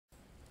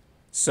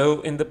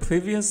So in the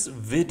previous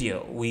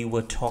video, we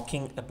were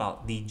talking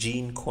about the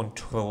gene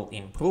control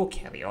in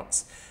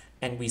prokaryotes,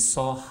 and we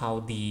saw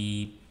how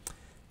the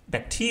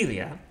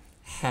bacteria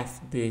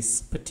have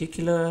this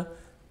particular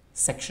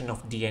section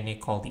of DNA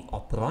called the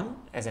operon,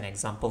 as an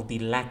example, the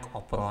lac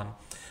operon,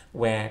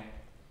 where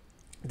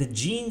the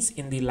genes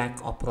in the lac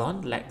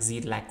operon, lac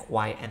Z, lac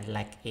Y, and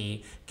lac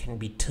A, can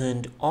be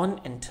turned on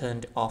and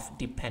turned off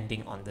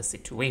depending on the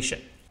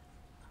situation.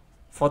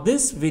 For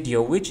this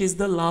video, which is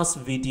the last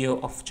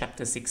video of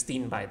chapter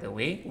 16 by the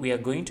way, we are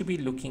going to be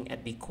looking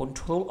at the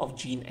control of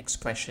gene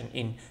expression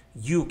in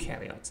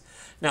eukaryotes.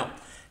 Now,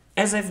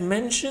 as I've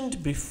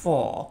mentioned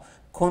before,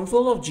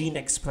 control of gene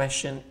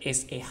expression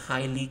is a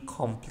highly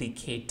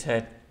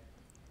complicated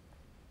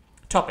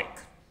topic,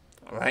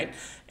 all right?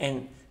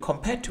 And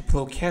compared to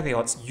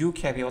prokaryotes,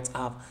 eukaryotes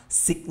are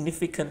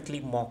significantly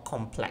more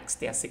complex.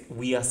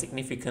 We are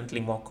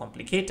significantly more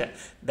complicated.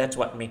 That's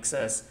what makes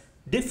us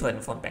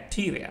different from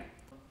bacteria,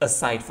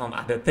 aside from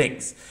other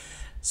things.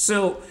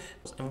 So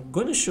I'm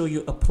going to show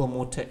you a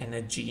promoter and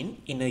a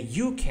gene in a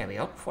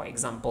eukaryote, for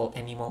example,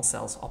 animal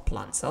cells or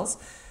plant cells,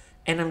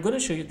 and I'm going to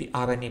show you the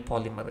RNA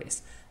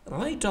polymerase.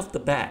 Right off the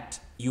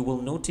bat, you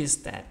will notice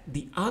that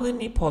the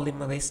RNA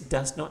polymerase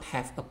does not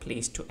have a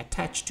place to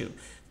attach to.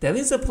 There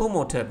is a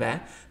promoter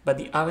there, but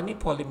the RNA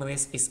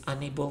polymerase is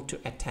unable to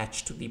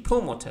attach to the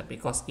promoter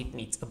because it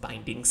needs a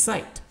binding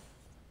site.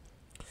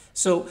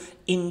 So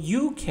in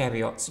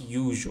eukaryotes,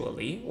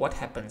 usually what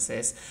happens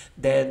is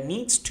there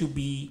needs to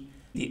be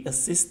the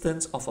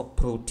assistance of a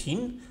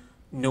protein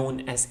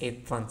known as a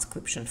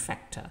transcription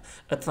factor.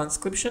 A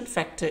transcription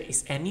factor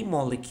is any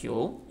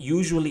molecule,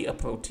 usually a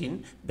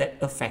protein, that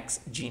affects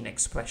gene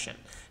expression.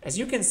 As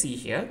you can see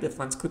here, the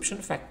transcription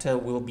factor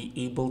will be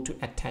able to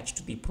attach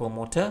to the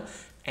promoter,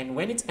 and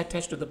when it's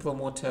attached to the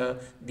promoter,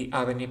 the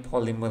RNA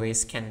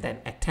polymerase can then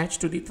attach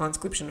to the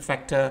transcription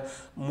factor,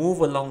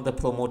 move along the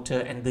promoter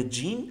and the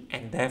gene,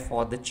 and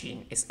therefore the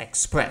gene is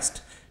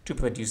expressed to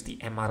produce the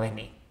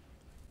mRNA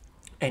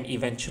and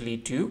eventually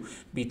to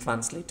be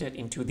translated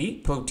into the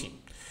protein.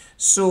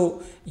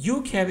 So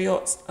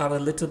eukaryotes are a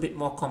little bit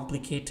more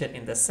complicated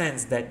in the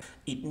sense that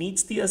it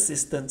needs the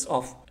assistance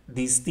of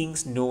these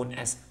things known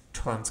as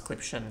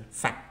transcription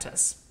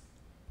factors.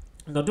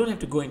 Now, don't have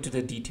to go into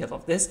the detail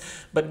of this,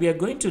 but we are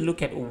going to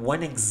look at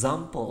one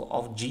example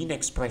of gene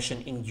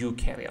expression in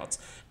eukaryotes,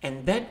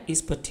 and that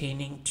is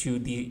pertaining to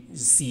the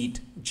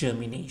seed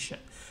germination.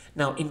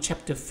 Now, in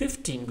chapter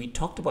 15, we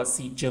talked about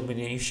seed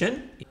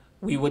germination.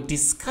 We were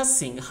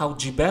discussing how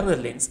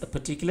gibberellins, a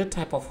particular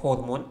type of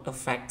hormone,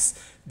 affects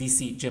the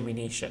seed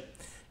germination.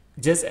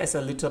 Just as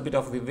a little bit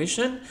of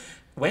revision,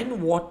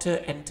 when water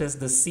enters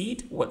the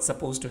seed, what's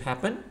supposed to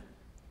happen?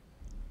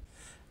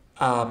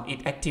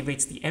 It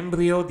activates the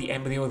embryo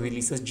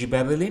releases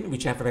gibberellin,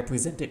 which I've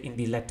represented in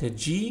the letter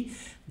G.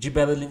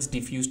 Gibberellins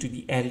diffuse to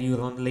the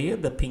aleuron layer,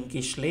 the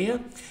pinkish layer,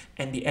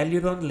 and the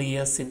aleuron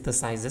layer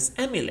synthesizes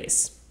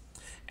amylase.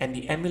 And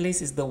the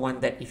amylase is the one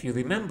that, if you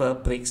remember,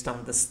 breaks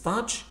down the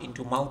starch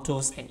into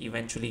maltose and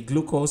eventually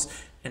glucose,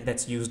 and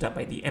that's used up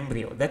by the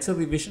embryo. That's a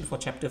revision for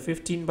chapter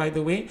 15, by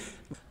the way.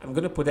 I'm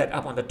going to put that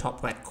up on the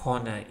top right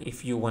corner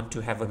if you want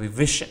to have a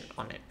revision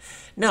on it.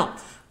 Now,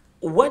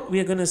 what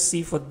we're going to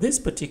see for this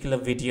particular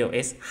video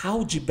is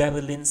how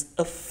gibberellins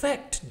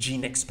affect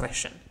gene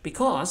expression,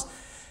 because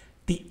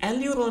the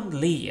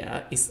aleuron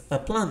layer is a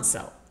plant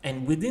cell,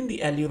 and within the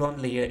aleuron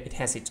layer it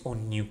has its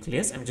own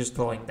nucleus. I'm just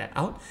drawing that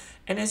out,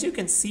 and as you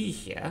can see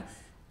here,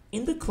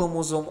 in the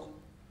chromosome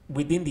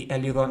within the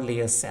aleuron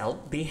layer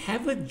cell, they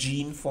have a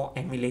gene for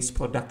amylase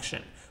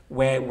production,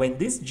 where when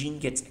this gene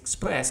gets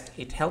expressed,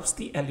 it helps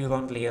the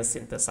aleuron layer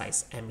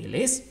synthesize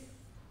amylase,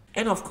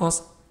 and of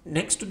course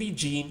next to the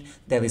gene,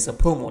 there is a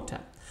promoter.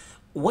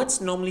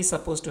 What's normally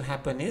supposed to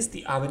happen is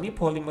the RNA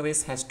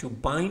polymerase has to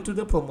bind to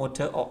the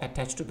promoter or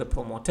attach to the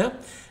promoter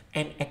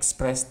and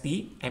express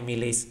the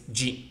amylase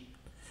gene.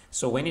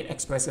 So when it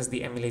expresses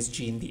the amylase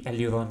gene, the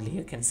aleuron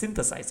layer can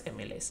synthesize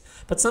amylase.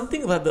 But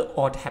something rather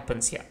odd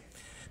happens here.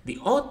 The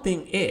odd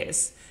thing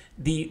is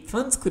the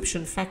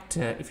transcription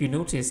factor, if you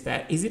notice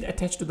that, is it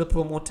attached to the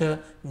promoter?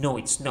 No,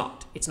 it's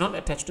not. It's not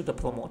attached to the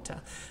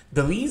promoter.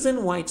 The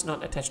reason why it's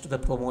not attached to the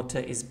promoter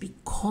is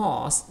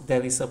because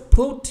there is a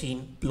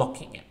protein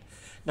blocking it.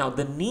 Now,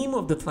 the name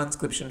of the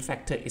transcription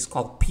factor is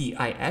called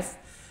PIF.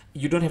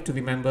 You don't have to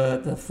remember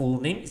the full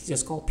name. It's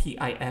just called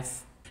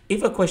PIF.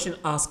 If a question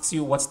asks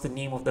you what's the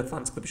name of the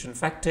transcription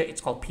factor,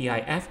 it's called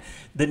PIF.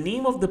 The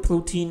name of the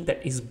protein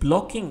that is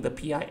blocking the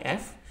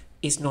PIF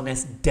is known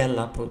as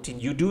DELA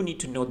protein. You do need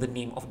to know the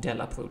name of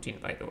DELA protein,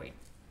 by the way.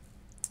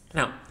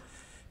 Now,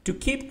 to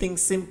keep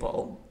things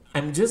simple,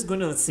 I'm just going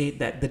to say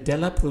that the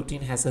DELA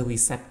protein has a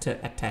receptor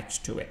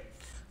attached to it.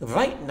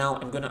 Right now,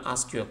 I'm going to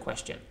ask you a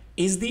question.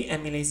 Is the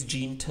amylase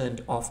gene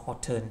turned off or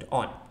turned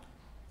on?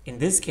 In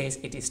this case,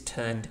 it is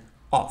turned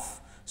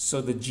off.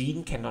 So the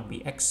gene cannot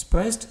be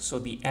expressed, so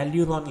the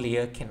aleuron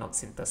layer cannot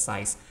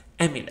synthesize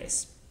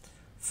amylase.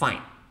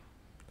 Fine.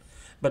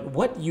 But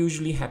what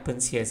usually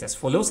happens here is as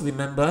follows.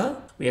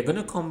 Remember, we are going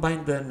to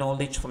combine the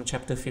knowledge from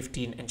chapter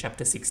 15 and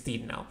chapter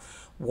 16 now.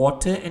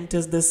 Water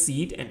enters the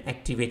seed and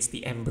activates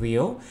the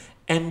embryo.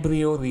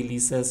 Embryo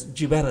releases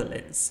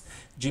gibberellins.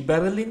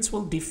 Gibberellins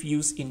will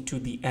diffuse into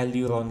the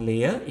aileron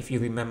layer, if you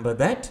remember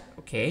that.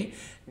 Okay,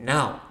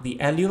 now the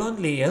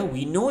aileron layer,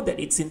 we know that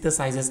it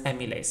synthesizes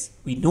amylase.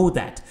 We know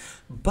that,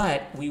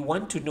 but we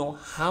want to know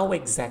how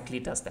exactly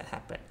does that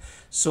happen.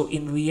 So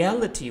in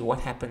reality, what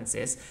happens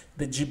is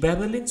the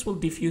gibberellins will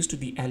diffuse to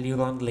the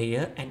aileron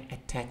layer and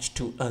attach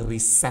to a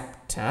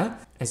receptor,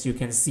 as you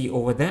can see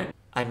over there.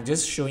 I'm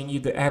just showing you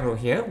the arrow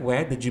here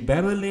where the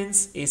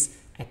gibberellins is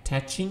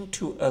attaching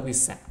to a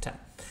receptor.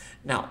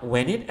 Now,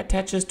 when it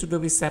attaches to the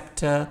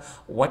receptor,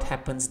 what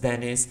happens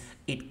then is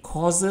it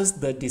causes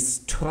the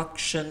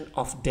destruction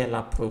of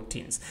DELA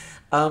proteins.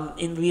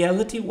 In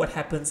reality, what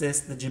happens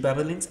is the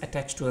gibberellins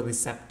attach to a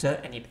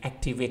receptor and it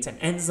activates an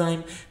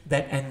enzyme.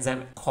 That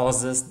enzyme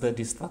causes the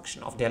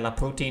destruction of DELA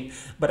protein,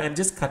 but I'm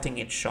just cutting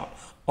it short.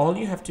 All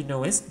you have to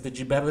know is the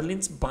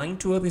gibberellins bind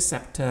to a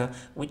receptor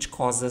which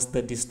causes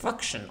the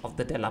destruction of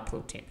the DELA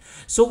protein.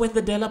 So when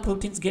the DELA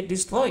proteins get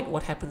destroyed,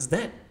 what happens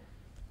then?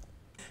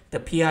 The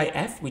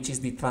PIF, which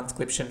is the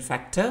transcription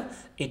factor,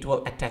 it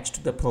will attach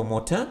to the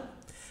promoter.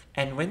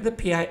 And when the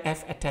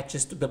PIF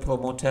attaches to the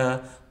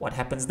promoter, what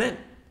happens then?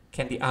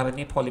 Can the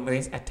RNA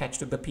polymerase attach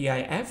to the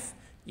PIF?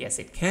 Yes,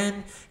 it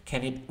can.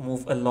 Can it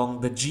move along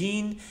the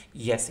gene?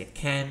 Yes, it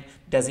can.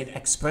 Does it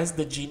express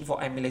the gene for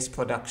amylase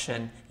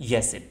production?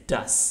 Yes, it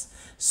does.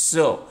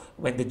 So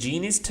when the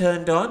gene is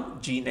turned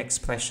on, gene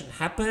expression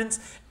happens,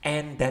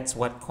 and that's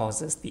what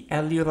causes the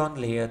aileron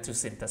layer to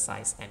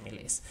synthesize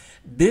amylase.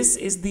 This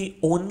is the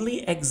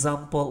only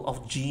example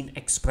of gene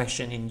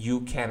expression in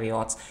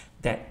eukaryotes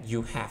that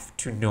you have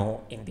to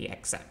know in the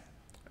exam.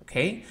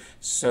 Okay,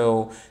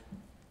 so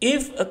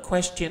if a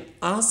question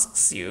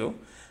asks you,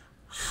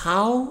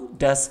 how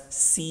does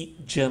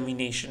seed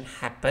germination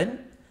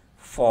happen?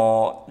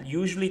 For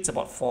usually it's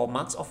about 4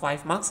 marks or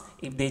 5 marks.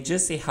 If they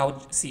just say how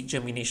seed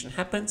germination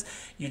happens,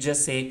 you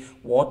just say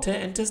water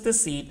enters the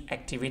seed,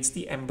 activates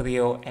the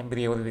embryo,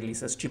 embryo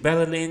releases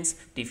gibberellins,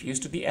 diffuse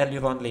to the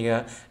aileron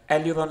layer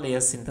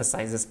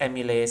synthesizes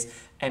amylase,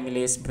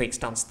 amylase breaks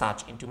down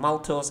starch into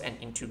maltose and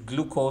into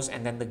glucose,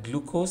 and then the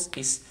glucose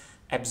is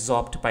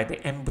absorbed by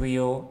the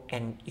embryo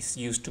and is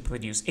used to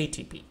produce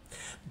ATP.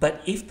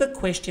 But if the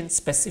question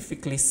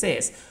specifically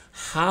says,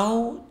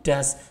 how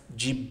does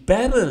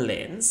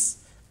gibberellins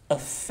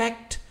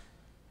affect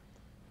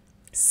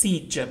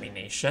seed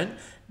germination,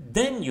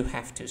 then you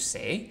have to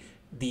say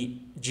the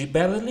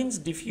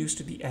gibberellins diffuse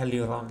to the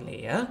aileron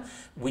layer,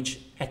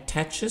 which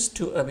attaches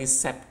to a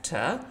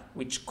receptor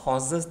which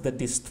causes the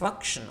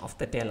destruction of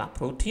the DELA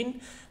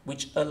protein,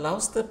 which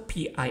allows the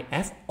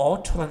PIF or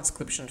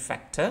transcription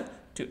factor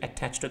to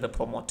attach to the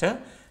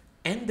promoter,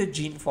 and the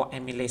gene for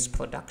amylase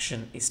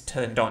production is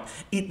turned on.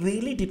 It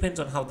really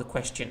depends on how the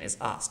question is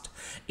asked.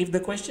 If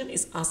the question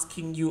is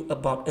asking you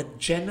about a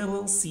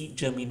general seed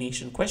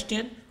germination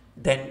question,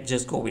 then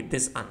just go with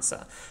this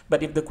answer.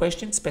 But if the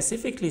question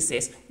specifically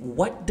says,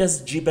 what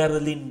does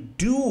gibberellin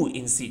do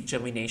in seed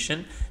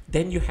germination,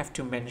 then you have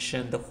to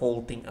mention the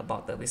whole thing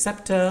about the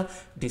receptor,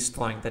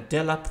 destroying the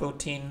DELA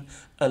protein,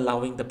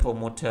 allowing the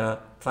promoter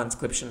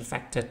transcription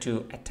factor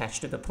to attach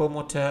to the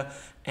promoter,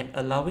 and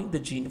allowing the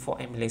gene for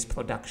amylase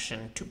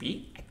production to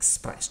be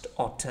expressed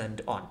or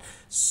turned on.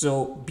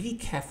 So be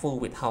careful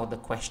with how the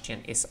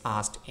question is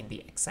asked in the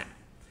exam.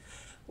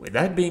 With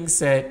that being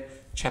said,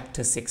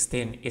 Chapter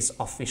 16 is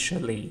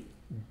officially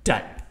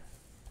done.